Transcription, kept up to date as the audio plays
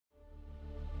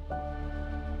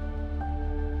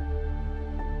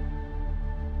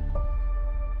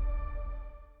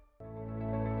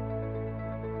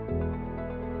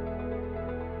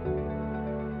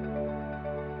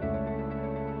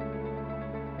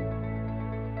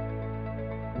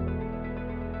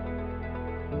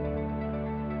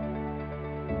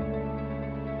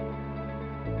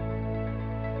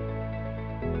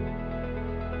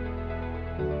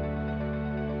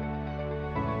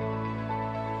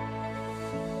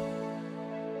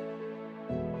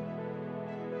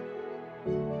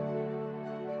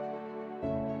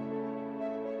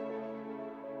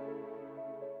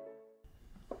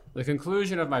The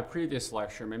conclusion of my previous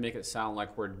lecture may make it sound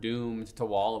like we're doomed to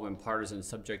wallow in partisan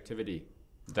subjectivity.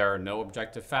 There are no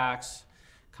objective facts,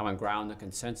 common ground and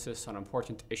consensus on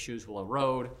important issues will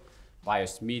erode,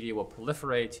 biased media will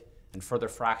proliferate, and further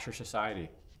fracture society.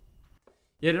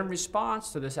 Yet in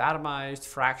response to this atomized,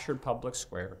 fractured public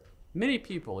square, many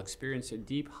people experience a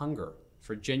deep hunger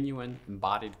for genuine,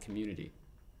 embodied community.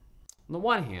 On the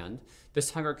one hand,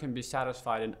 this hunger can be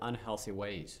satisfied in unhealthy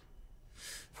ways.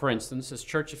 For instance, as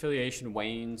church affiliation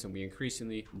wanes and we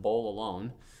increasingly bowl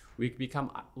alone, we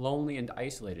become lonely and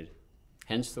isolated.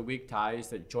 Hence the weak ties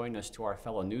that join us to our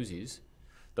fellow newsies,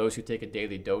 those who take a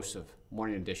daily dose of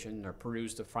Morning Edition or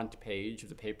peruse the front page of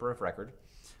the paper of record,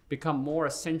 become more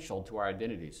essential to our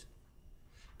identities.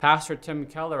 Pastor Tim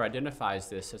Keller identifies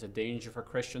this as a danger for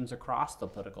Christians across the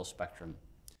political spectrum.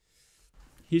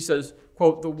 He says,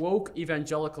 quote, "The woke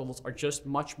evangelicals are just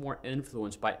much more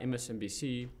influenced by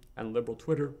MSNBC and liberal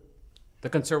Twitter. The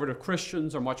conservative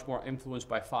Christians are much more influenced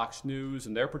by Fox News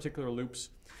and their particular loops,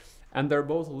 and they're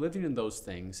both living in those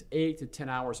things 8 to 10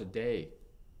 hours a day.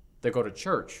 They go to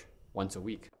church once a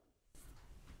week."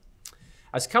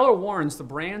 As Keller warns, the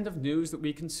brand of news that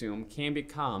we consume can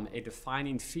become a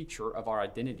defining feature of our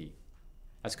identity.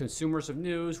 As consumers of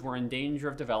news, we're in danger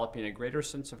of developing a greater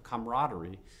sense of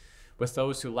camaraderie with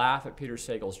those who laugh at Peter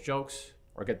Sagal's jokes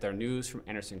or get their news from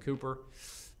Anderson Cooper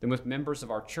than with members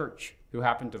of our church who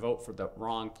happen to vote for the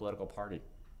wrong political party.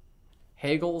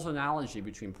 Hegel's analogy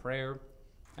between prayer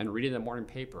and reading the morning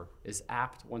paper is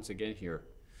apt once again here.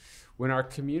 When our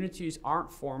communities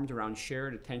aren't formed around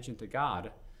shared attention to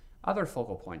God, other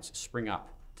focal points spring up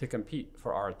to compete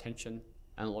for our attention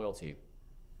and loyalty.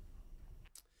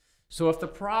 So if the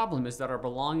problem is that our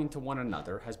belonging to one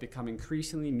another has become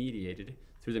increasingly mediated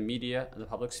through the media and the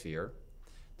public sphere,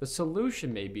 the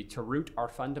solution may be to root our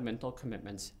fundamental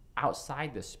commitments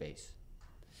outside this space.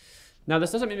 Now,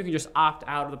 this doesn't mean we can just opt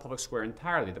out of the public square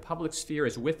entirely. The public sphere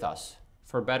is with us,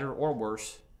 for better or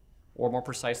worse, or more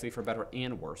precisely, for better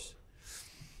and worse.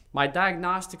 My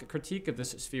diagnostic critique of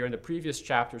this sphere in the previous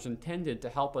chapters intended to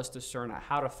help us discern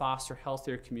how to foster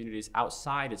healthier communities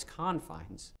outside its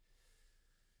confines.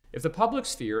 If the public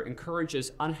sphere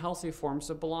encourages unhealthy forms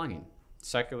of belonging,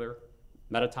 secular,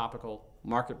 metatopical,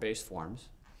 market-based forms,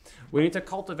 we need to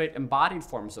cultivate embodied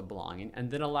forms of belonging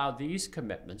and then allow these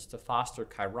commitments to foster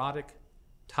kairotic,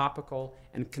 topical,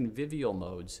 and convivial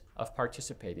modes of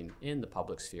participating in the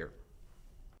public sphere.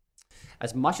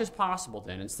 As much as possible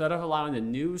then, instead of allowing the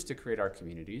news to create our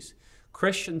communities,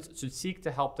 Christians should seek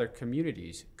to help their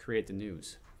communities create the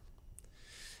news.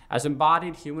 As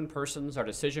embodied human persons, our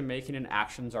decision-making and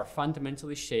actions are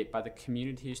fundamentally shaped by the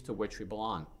communities to which we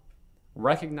belong.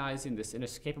 Recognizing this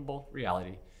inescapable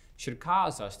reality should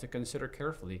cause us to consider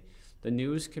carefully the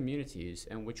news communities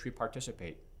in which we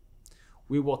participate.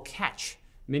 We will catch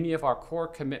many of our core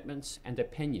commitments and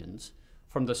opinions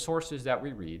from the sources that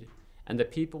we read and the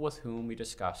people with whom we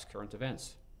discuss current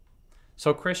events.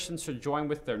 So Christians should join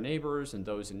with their neighbors and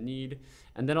those in need,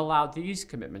 and then allow these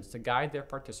commitments to guide their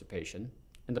participation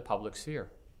in the public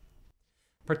sphere.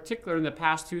 Particularly in the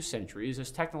past 2 centuries,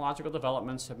 as technological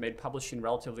developments have made publishing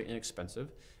relatively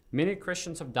inexpensive, many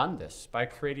Christians have done this by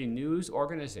creating news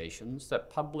organizations that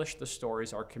publish the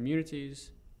stories our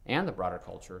communities and the broader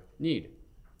culture need.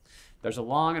 There's a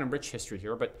long and rich history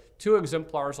here, but 2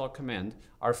 exemplars I'll commend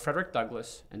are Frederick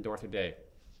Douglass and Dorothy Day.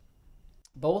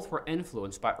 Both were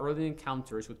influenced by early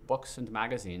encounters with books and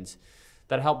magazines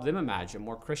that helped them imagine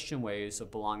more Christian ways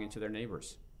of belonging to their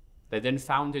neighbors. They then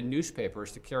founded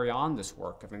newspapers to carry on this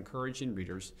work of encouraging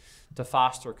readers to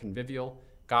foster convivial,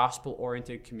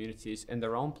 gospel-oriented communities in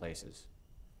their own places.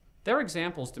 Their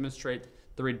examples demonstrate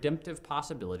the redemptive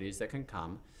possibilities that can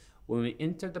come when we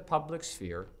enter the public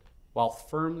sphere while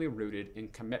firmly rooted in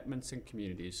commitments and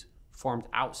communities formed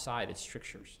outside its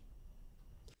strictures.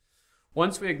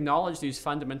 Once we acknowledge these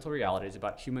fundamental realities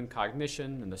about human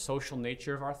cognition and the social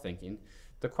nature of our thinking,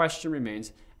 the question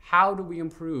remains, how do we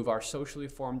improve our socially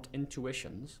formed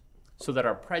intuitions so that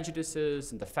our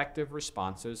prejudices and defective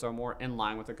responses are more in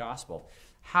line with the gospel?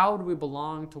 How do we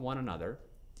belong to one another,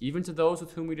 even to those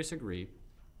with whom we disagree,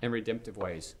 in redemptive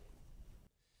ways?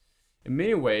 In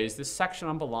many ways, this section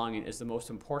on belonging is the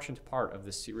most important part of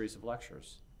this series of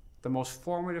lectures. The most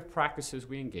formative practices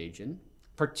we engage in,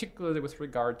 particularly with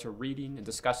regard to reading and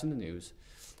discussing the news,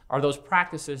 are those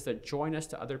practices that join us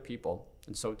to other people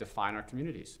and so define our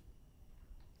communities.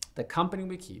 The company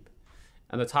we keep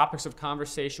and the topics of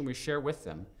conversation we share with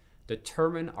them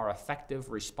determine our effective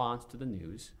response to the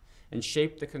news and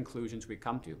shape the conclusions we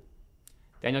come to.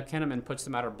 Daniel Kahneman puts the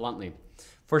matter bluntly.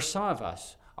 For some of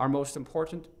our most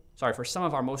important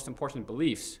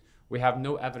beliefs, we have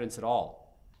no evidence at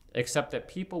all. except that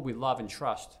people we love and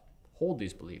trust hold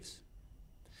these beliefs.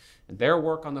 In their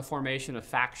work on the formation of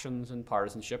factions and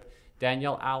partisanship,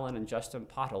 Danielle Allen and Justin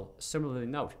Pottle similarly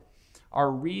note,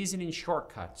 our reasoning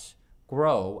shortcuts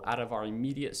grow out of our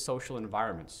immediate social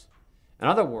environments. In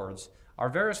other words, our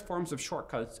various forms of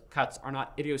shortcuts are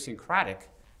not idiosyncratic,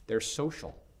 they're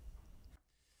social.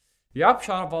 The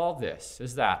upshot of all this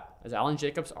is that, as Alan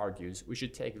Jacobs argues, we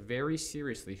should take very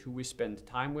seriously who we spend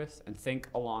time with and think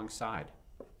alongside.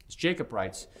 As Jacob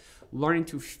writes, learning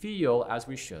to feel as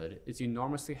we should is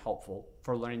enormously helpful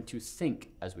for learning to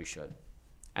think as we should.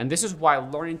 And this is why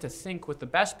learning to think with the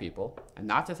best people and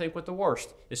not to think with the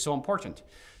worst is so important.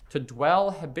 To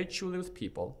dwell habitually with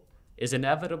people is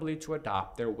inevitably to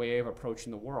adopt their way of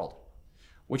approaching the world,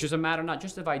 which is a matter not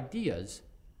just of ideas,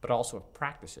 but also of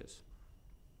practices.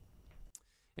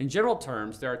 In general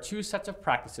terms, there are two sets of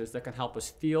practices that can help us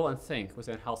feel and think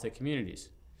within healthy communities.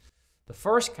 The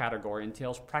first category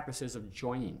entails practices of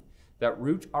joining that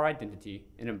root our identity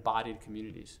in embodied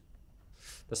communities.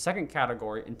 The second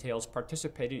category entails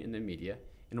participating in the media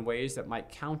in ways that might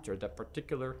counter the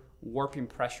particular warping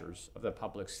pressures of the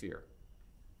public sphere.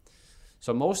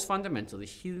 So most fundamentally,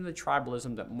 healing the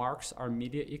tribalism that marks our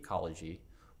media ecology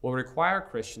will require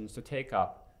Christians to take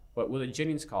up what Willie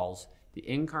Jennings calls the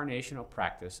incarnational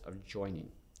practice of joining,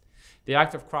 the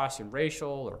act of crossing racial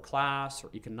or class or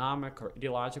economic or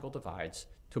ideological divides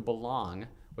to belong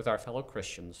with our fellow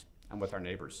Christians and with our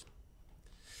neighbors.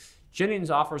 Jennings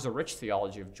offers a rich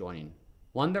theology of joining,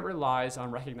 one that relies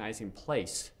on recognizing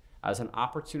place as an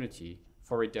opportunity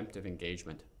for redemptive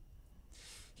engagement.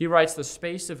 He writes, the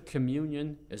space of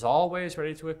communion is always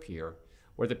ready to appear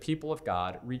where the people of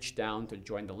God reach down to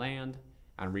join the land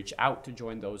and reach out to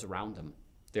join those around them,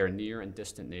 their near and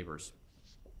distant neighbors.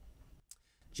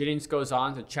 Jennings goes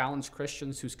on to challenge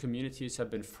Christians whose communities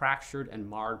have been fractured and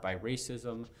marred by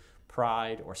racism,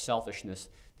 pride, or selfishness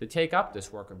to take up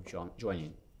this work of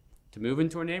joining, to move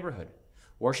into a neighborhood,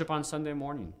 worship on Sunday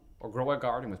morning, or grow a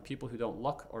garden with people who don't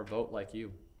look or vote like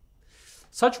you.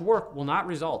 Such work will not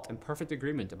result in perfect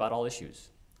agreement about all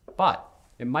issues, but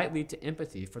it might lead to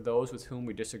empathy for those with whom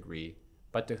we disagree,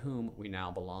 but to whom we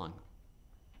now belong.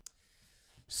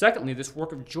 Secondly, this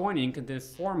work of joining can then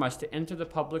form us to enter the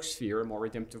public sphere in more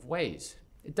redemptive ways.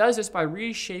 It does this by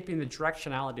reshaping the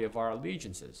directionality of our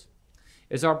allegiances.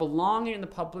 Is our belonging in the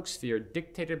public sphere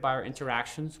dictated by our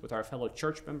interactions with our fellow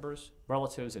church members,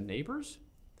 relatives, and neighbors?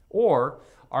 Or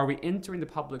are we entering the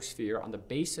public sphere on the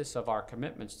basis of our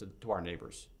commitments to our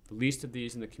neighbors, the least of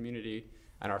these in the community,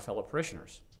 and our fellow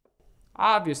parishioners?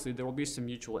 Obviously, there will be some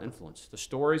mutual influence. The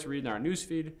stories we read in our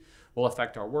newsfeed will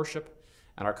affect our worship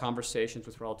and our conversations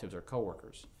with relatives or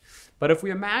coworkers. But if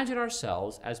we imagine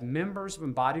ourselves as members of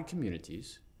embodied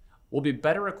communities, we'll be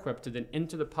better equipped to then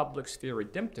enter the public sphere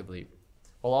redemptively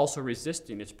while also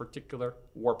resisting its particular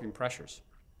warping pressures.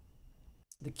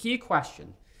 The key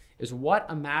question is what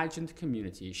imagined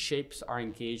community shapes our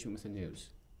engagement with the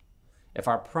news? If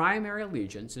our primary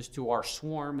allegiance is to our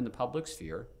swarm in the public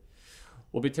sphere,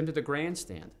 we'll be tempted to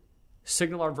grandstand,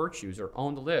 signal our virtues, or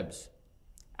own the libs.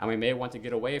 And we may want to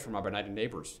get away from our benighted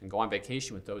neighbors and go on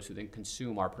vacation with those who then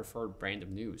consume our preferred brand of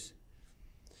news.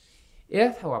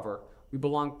 If, however, we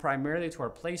belong primarily to our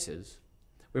places,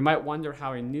 we might wonder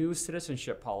how a new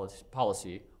citizenship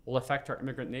policy will affect our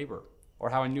immigrant neighbor,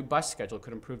 or how a new bus schedule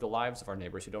could improve the lives of our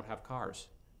neighbors who don't have cars.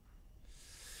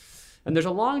 And there's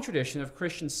a long tradition of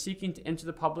Christians seeking to enter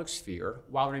the public sphere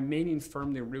while remaining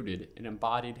firmly rooted in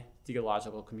embodied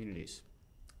theological communities.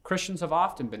 Christians have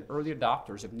often been early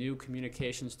adopters of new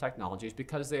communications technologies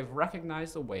because they have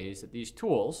recognized the ways that these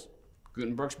tools,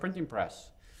 Gutenberg's printing press,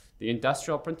 the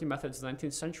industrial printing methods of the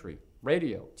 19th century,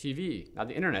 radio, TV, now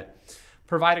the internet,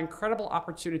 provide incredible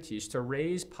opportunities to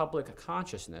raise public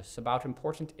consciousness about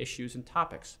important issues and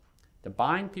topics, to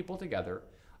bind people together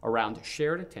around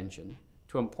shared attention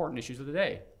to important issues of the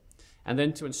day, and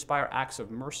then to inspire acts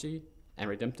of mercy and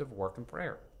redemptive work and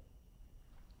prayer.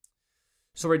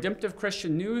 So redemptive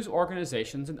Christian news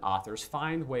organizations and authors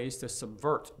find ways to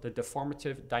subvert the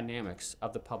deformative dynamics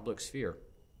of the public sphere.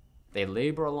 They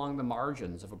labor along the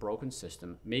margins of a broken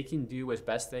system, making do as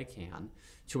best they can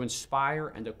to inspire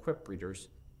and equip readers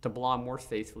to belong more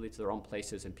faithfully to their own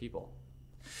places and people.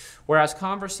 Whereas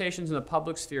conversations in the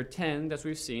public sphere tend, as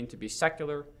we've seen, to be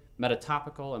secular,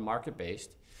 metatopical, and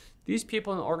market-based, these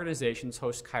people and organizations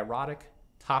host kairotic,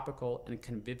 topical, and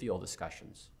convivial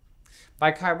discussions.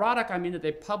 By kairotic, I mean that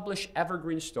they publish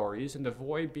evergreen stories and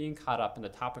avoid being caught up in the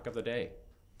topic of the day.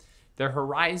 Their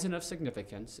horizon of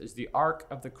significance is the arc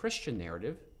of the Christian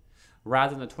narrative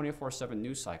rather than the 24/7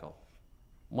 news cycle.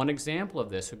 One example of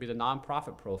this would be the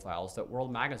nonprofit profiles that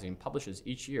World Magazine publishes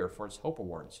each year for its Hope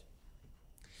Awards.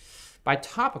 By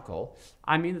topical,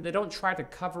 I mean that they don't try to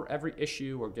cover every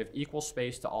issue or give equal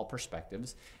space to all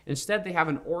perspectives. Instead, they have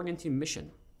an orienting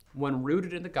mission, one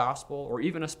rooted in the gospel or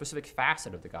even a specific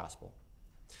facet of the gospel.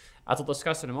 As we'll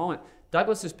discuss in a moment,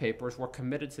 Douglas's papers were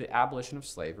committed to the abolition of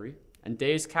slavery, and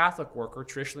Day's Catholic work are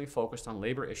traditionally focused on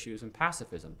labor issues and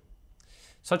pacifism.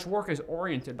 Such work is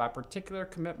oriented by particular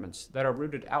commitments that are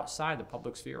rooted outside the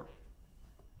public sphere.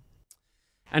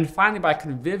 And finally, by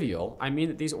convivial, I mean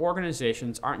that these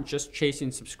organizations aren't just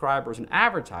chasing subscribers and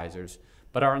advertisers,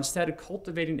 but are instead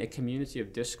cultivating a community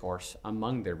of discourse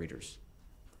among their readers.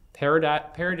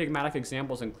 Paradigmatic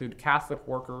examples include Catholic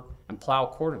Worker and Plough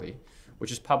Quarterly,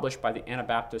 which is published by the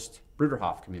Anabaptist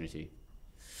Bruderhof community.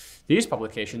 These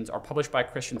publications are published by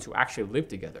Christians who actually live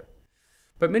together.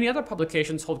 But many other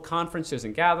publications hold conferences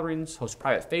and gatherings, host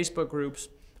private Facebook groups,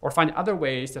 or find other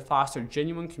ways to foster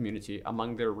genuine community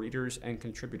among their readers and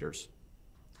contributors.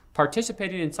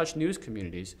 Participating in such news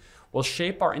communities will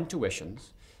shape our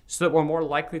intuitions so that we're more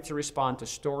likely to respond to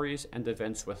stories and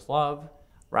events with love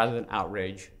rather than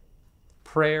outrage,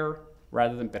 prayer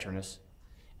rather than bitterness,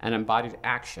 and embodied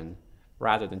action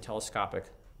rather than telescopic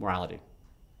morality.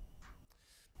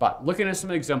 But looking at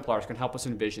some exemplars can help us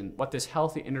envision what this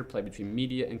healthy interplay between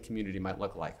media and community might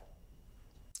look like.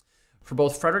 For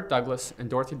both Frederick Douglass and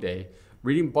Dorothy Day,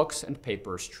 reading books and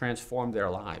papers transformed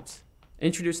their lives,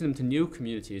 introducing them to new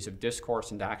communities of discourse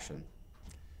and action.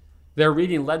 Their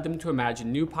reading led them to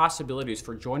imagine new possibilities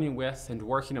for joining with and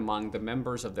working among the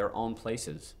members of their own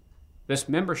places. This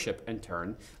membership, in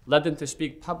turn, led them to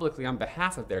speak publicly on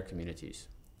behalf of their communities,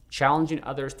 challenging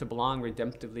others to belong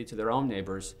redemptively to their own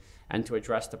neighbors and to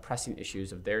address the pressing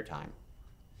issues of their time.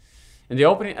 In the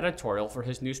opening editorial for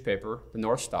his newspaper, the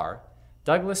North Star,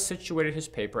 Douglass situated his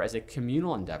paper as a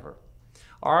communal endeavor,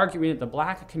 arguing that the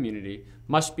Black community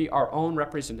must be our own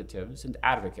representatives and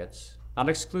advocates, not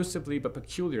exclusively but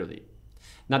peculiarly,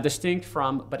 not distinct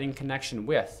from but in connection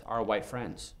with our white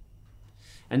friends.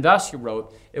 And thus, he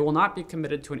wrote, it will not be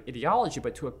committed to an ideology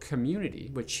but to a community,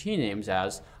 which he names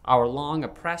as our long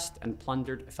oppressed and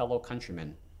plundered fellow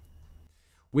countrymen.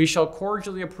 We shall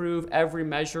cordially approve every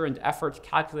measure and effort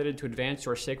calculated to advance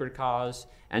your sacred cause,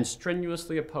 and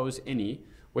strenuously oppose any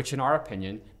which, in our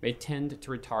opinion, may tend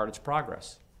to retard its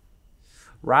progress.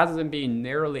 Rather than being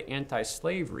narrowly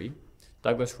anti-slavery,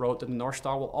 Douglass wrote that the North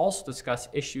Star will also discuss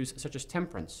issues such as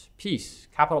temperance, peace,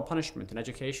 capital punishment, and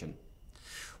education.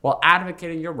 While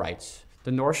advocating your rights,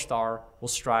 the North Star will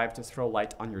strive to throw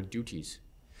light on your duties.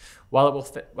 While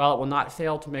it will not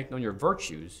fail to make known your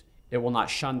virtues, it will not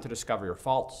shun to discover your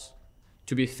faults.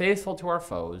 To be faithful to our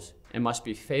foes, it must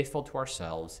be faithful to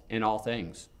ourselves in all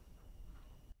things.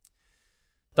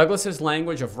 Douglass's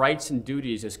language of rights and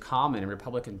duties is common in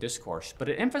Republican discourse, but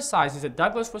it emphasizes that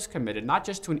Douglass was committed not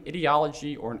just to an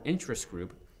ideology or an interest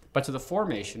group, but to the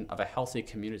formation of a healthy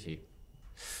community.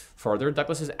 Further,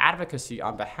 Douglass's advocacy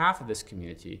on behalf of this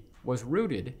community was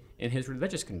rooted in his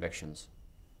religious convictions.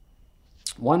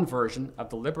 One version of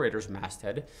the Liberator's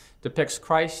masthead depicts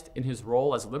Christ in his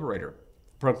role as liberator,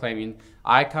 proclaiming,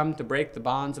 "I come to break the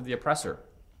bonds of the oppressor."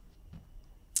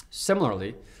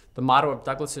 Similarly, the motto of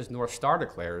Douglass's North Star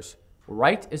declares,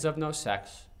 "Right is of no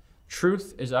sex,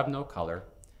 truth is of no color,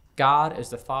 God is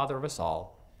the Father of us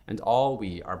all, and all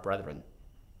we are brethren."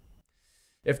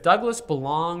 If Douglass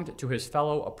belonged to his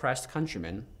fellow oppressed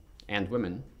countrymen and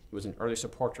women, he was an early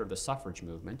supporter of the suffrage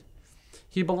movement,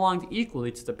 he belonged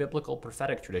equally to the biblical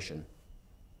prophetic tradition.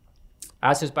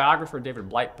 As his biographer David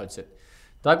Blight puts it,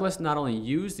 Douglass not only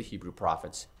used the Hebrew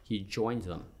prophets, he joined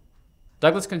them.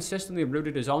 Douglass consistently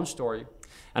rooted his own story,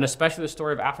 and especially the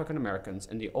story of African Americans,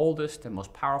 in the oldest and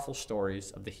most powerful stories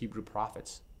of the Hebrew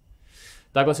prophets.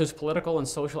 Douglass's political and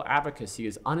social advocacy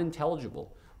is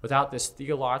unintelligible without this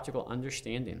theological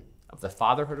understanding of the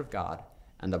fatherhood of God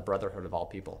and the brotherhood of all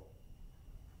people.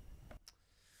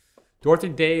 Dorothy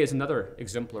Day is another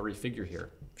exemplary figure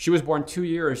here. She was born 2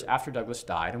 years after Douglass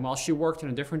died, and while she worked in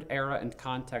a different era and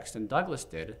context than Douglass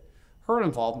did, her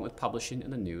involvement with publishing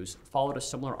and the news followed a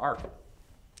similar arc.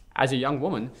 As a young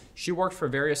woman, she worked for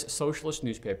various socialist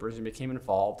newspapers and became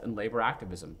involved in labor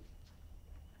activism.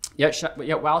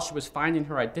 Yet while she was finding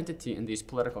her identity in these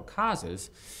political causes,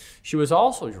 she was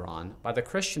also drawn by the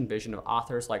Christian vision of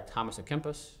authors like Thomas à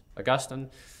Kempis, Augustine,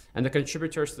 and the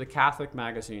contributors to the Catholic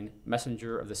magazine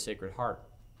Messenger of the Sacred Heart.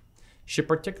 She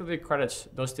particularly credits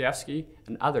Dostoevsky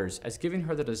and others as giving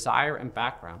her the desire and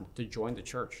background to join the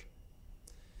church.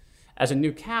 As a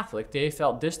new Catholic, Day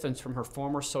felt distance from her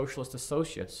former socialist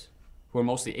associates, who were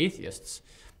mostly atheists,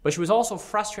 but she was also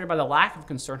frustrated by the lack of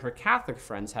concern her Catholic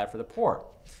friends had for the poor.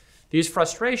 These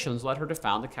frustrations led her to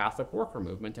found the Catholic Worker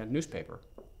movement and newspaper.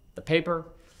 The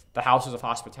paper, the Houses of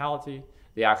Hospitality,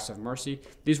 the acts of mercy,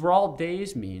 these were all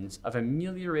Day's means of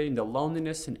ameliorating the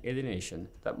loneliness and alienation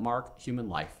that mark human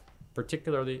life,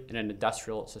 particularly in an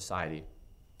industrial society.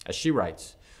 As she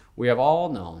writes, "We have all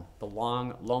known the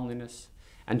long loneliness,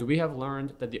 and we have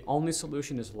learned that the only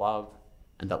solution is love,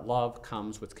 and that love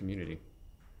comes with community."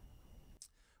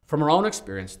 From her own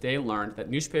experience, Day learned that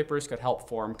newspapers could help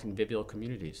form convivial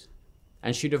communities,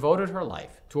 and she devoted her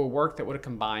life to a work that would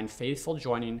combine faithful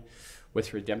joining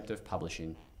with redemptive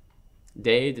publishing.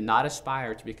 Day did not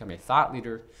aspire to become a thought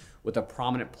leader with a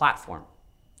prominent platform.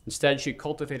 Instead, she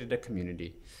cultivated a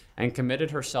community and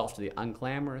committed herself to the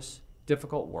unglamorous,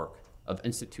 difficult work of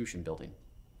institution building.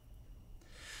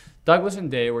 Douglas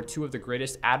and Day were two of the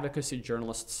greatest advocacy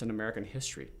journalists in American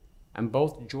history, and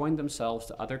both joined themselves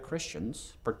to other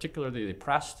Christians, particularly the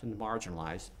oppressed and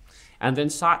marginalized, and then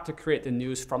sought to create the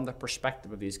news from the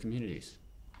perspective of these communities.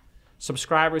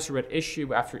 Subscribers who read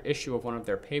issue after issue of one of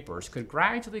their papers could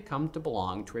gradually come to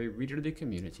belong to a readerly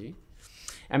community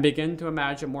and begin to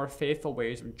imagine more faithful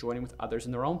ways of joining with others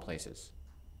in their own places.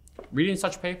 Reading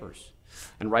such papers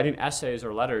and writing essays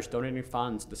or letters, donating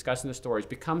funds, discussing the stories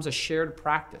becomes a shared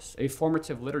practice, a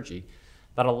formative liturgy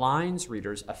that aligns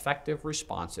readers' effective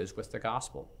responses with the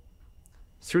gospel.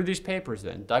 Through these papers,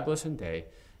 then, Douglas and Day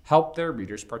helped their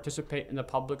readers participate in the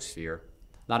public sphere,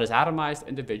 not as atomized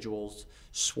individuals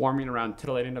swarming around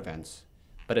titillating events,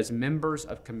 but as members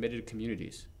of committed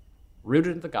communities,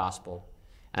 rooted in the gospel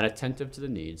and attentive to the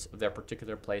needs of their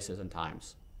particular places and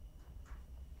times.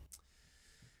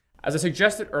 As I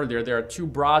suggested earlier, there are two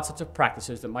broad sets of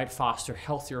practices that might foster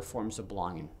healthier forms of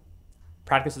belonging: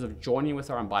 practices of joining with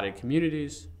our embodied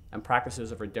communities and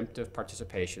practices of redemptive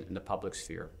participation in the public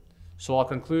sphere. So I'll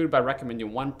conclude by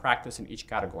recommending one practice in each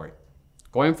category: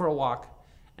 going for a walk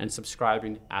and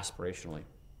subscribing aspirationally.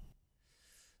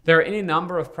 There are any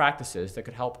number of practices that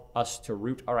could help us to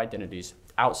root our identities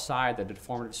outside the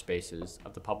deformative spaces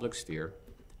of the public sphere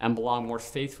and belong more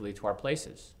faithfully to our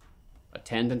places.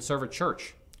 Attend and serve at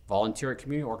church, volunteer at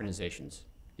community organizations,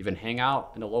 even hang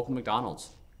out in a local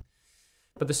McDonald's.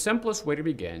 But the simplest way to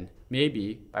begin may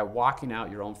be by walking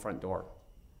out your own front door.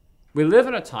 We live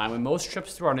in a time when most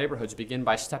trips through our neighborhoods begin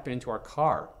by stepping into our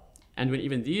car, and when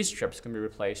even these trips can be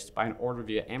replaced by an order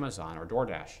via Amazon or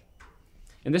DoorDash.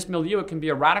 In this milieu, it can be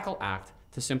a radical act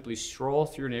to simply stroll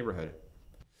through your neighborhood.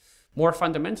 More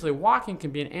fundamentally, walking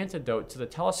can be an antidote to the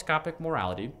telescopic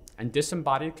morality and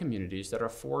disembodied communities that are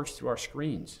forged through our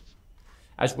screens.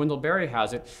 As Wendell Berry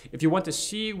has it, if you want to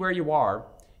see where you are,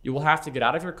 you will have to get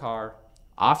out of your car,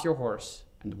 off your horse,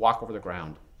 and walk over the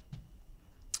ground.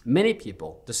 Many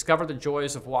people discover the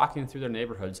joys of walking through their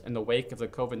neighborhoods in the wake of the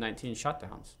COVID-19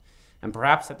 shutdowns, and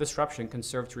perhaps that disruption can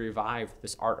serve to revive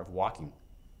this art of walking.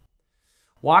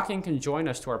 Walking can join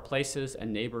us to our places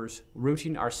and neighbors,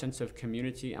 rooting our sense of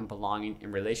community and belonging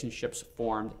in relationships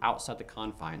formed outside the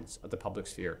confines of the public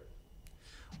sphere.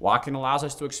 Walking allows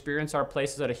us to experience our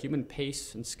places at a human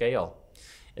pace and scale.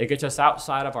 It gets us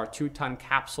outside of our 2-ton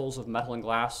capsules of metal and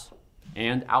glass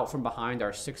and out from behind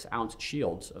our 6-ounce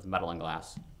shields of metal and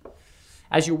glass.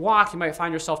 As you walk, you might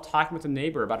find yourself talking with a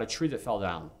neighbor about a tree that fell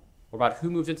down, or about who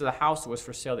moved into the house that was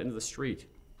for sale at the end of the street,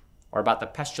 or about the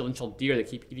pestilential deer that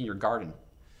keep eating your garden.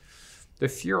 The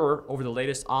furor over the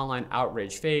latest online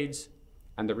outrage fades,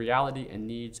 and the reality and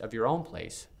needs of your own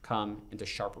place come into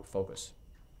sharper focus.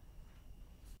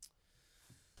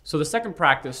 So the second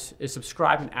practice is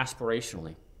subscribing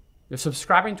aspirationally. If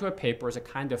subscribing to a paper is a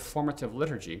kind of formative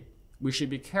liturgy, we should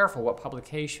be careful what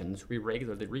publications we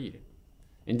regularly read.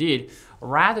 Indeed,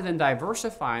 rather than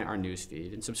diversifying our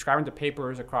newsfeed and subscribing to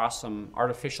papers across some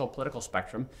artificial political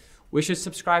spectrum, we should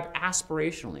subscribe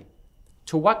aspirationally.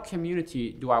 To what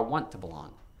community do I want to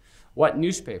belong? What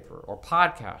newspaper or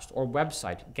podcast or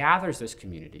website gathers this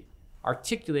community,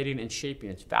 articulating and shaping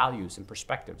its values and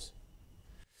perspectives?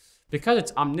 Because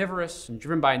it's omnivorous and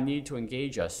driven by a need to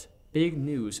engage us, big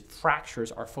news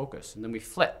fractures our focus, and then we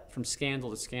flit from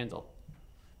scandal to scandal.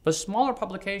 But smaller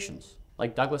publications,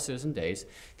 like Douglas's and Day's,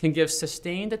 can give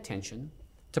sustained attention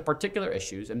to particular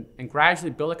issues and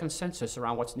gradually build a consensus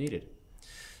around what's needed.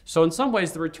 So in some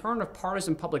ways, the return of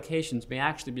partisan publications may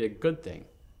actually be a good thing.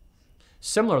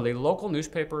 Similarly, local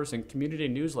newspapers and community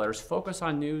newsletters focus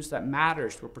on news that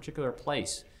matters to a particular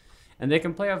place, and they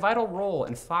can play a vital role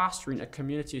in fostering a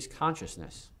community's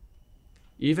consciousness.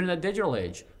 Even in the digital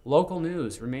age, local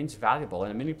news remains valuable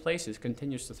and in many places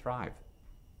continues to thrive.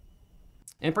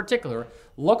 In particular,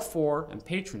 look for and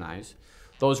patronize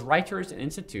those writers and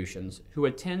institutions who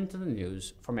attend to the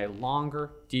news from a longer,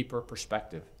 deeper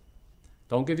perspective.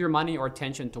 Don't give your money or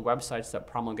attention to websites that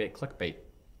promulgate clickbait.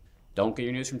 Don't get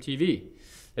your news from TV.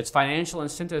 Its financial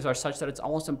incentives are such that it's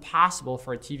almost impossible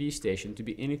for a TV station to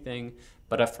be anything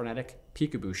but a frenetic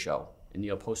peekaboo show, in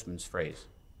Neil Postman's phrase.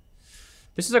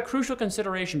 This is a crucial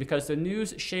consideration because the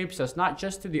news shapes us not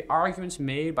just through the arguments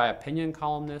made by opinion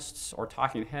columnists or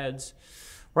talking heads.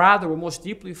 Rather, we're most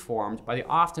deeply formed by the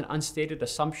often unstated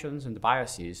assumptions and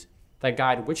biases that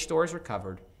guide which stories are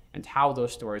covered and how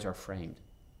those stories are framed.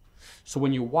 So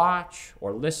when you watch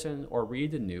or listen or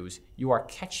read the news, you are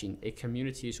catching a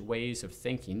community's ways of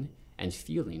thinking and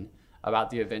feeling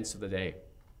about the events of the day.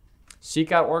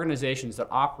 Seek out organizations that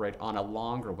operate on a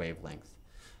longer wavelength,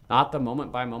 not the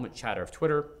moment-by-moment chatter of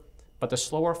Twitter, but the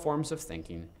slower forms of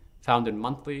thinking found in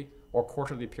monthly or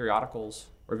quarterly periodicals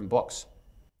or even books.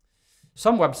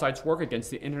 Some websites work against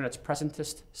the internet's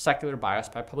presentist secular bias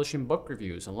by publishing book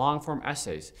reviews and long-form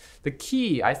essays. The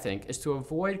key, I think, is to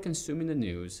avoid consuming the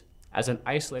news as an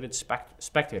isolated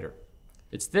spectator.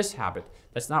 It's this habit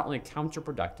that's not only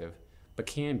counterproductive, but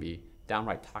can be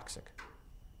downright toxic.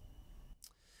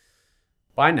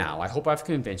 By now, I hope I've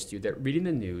convinced you that reading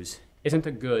the news isn't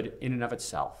a good in and of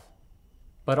itself,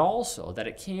 but also that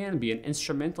it can be an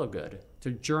instrumental good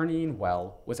to journeying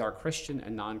well with our Christian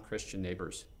and non-Christian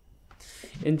neighbors.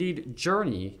 Indeed,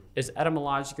 journey is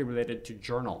etymologically related to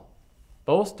journal.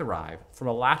 Both derive from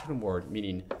a Latin word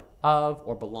meaning of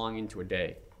or belonging to a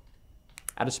day.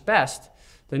 At its best,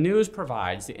 the news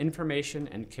provides the information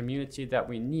and community that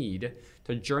we need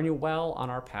to journey well on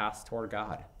our path toward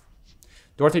God.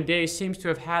 Dorothy Day seems to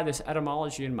have had this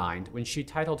etymology in mind when she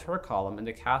titled her column in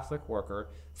the Catholic Worker,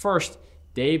 first,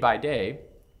 Day by Day,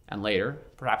 and later,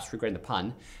 perhaps regretting the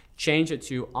pun, changed it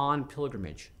to On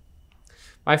Pilgrimage.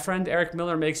 My friend Eric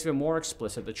Miller makes even more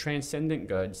explicit the transcendent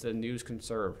goods that the news can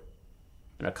serve.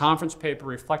 In a conference paper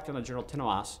reflecting on the journal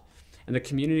Tenuas and the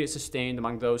community it sustained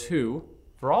among those who,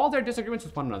 for all their disagreements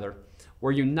with one another,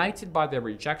 were united by their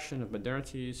rejection of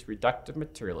modernity's reductive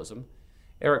materialism,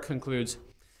 Eric concludes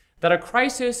that a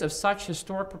crisis of such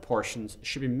historic proportions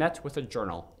should be met with a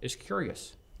journal is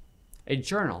curious. A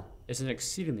journal is an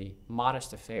exceedingly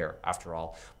modest affair, after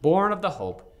all, born of the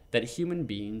hope that human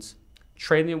beings,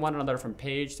 trailing one another from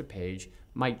page to page,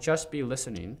 might just be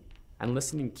listening and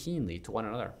listening keenly to one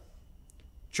another.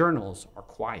 Journals are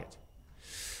quiet.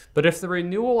 But if the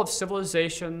renewal of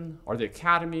civilization or the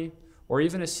academy or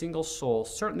even a single soul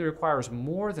certainly requires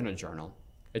more than a journal,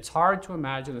 it's hard to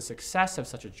imagine the success of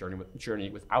such a journey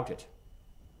without it.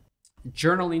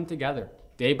 Journaling together,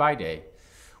 day by day,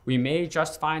 we may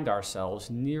just find ourselves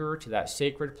nearer to that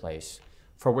sacred place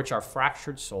for which our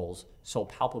fractured souls so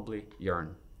palpably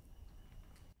yearn.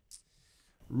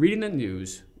 Reading the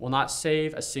news will not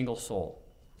save a single soul,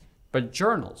 but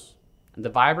journals and the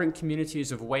vibrant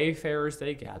communities of wayfarers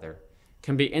they gather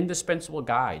can be indispensable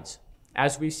guides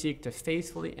as we seek to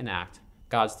faithfully enact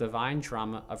God's divine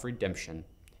drama of redemption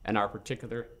in our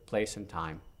particular place and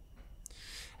time.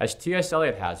 As T.S.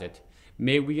 Eliot has it,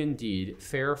 may we indeed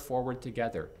fare forward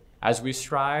together as we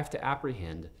strive to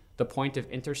apprehend the point of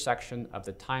intersection of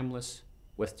the timeless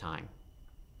with time.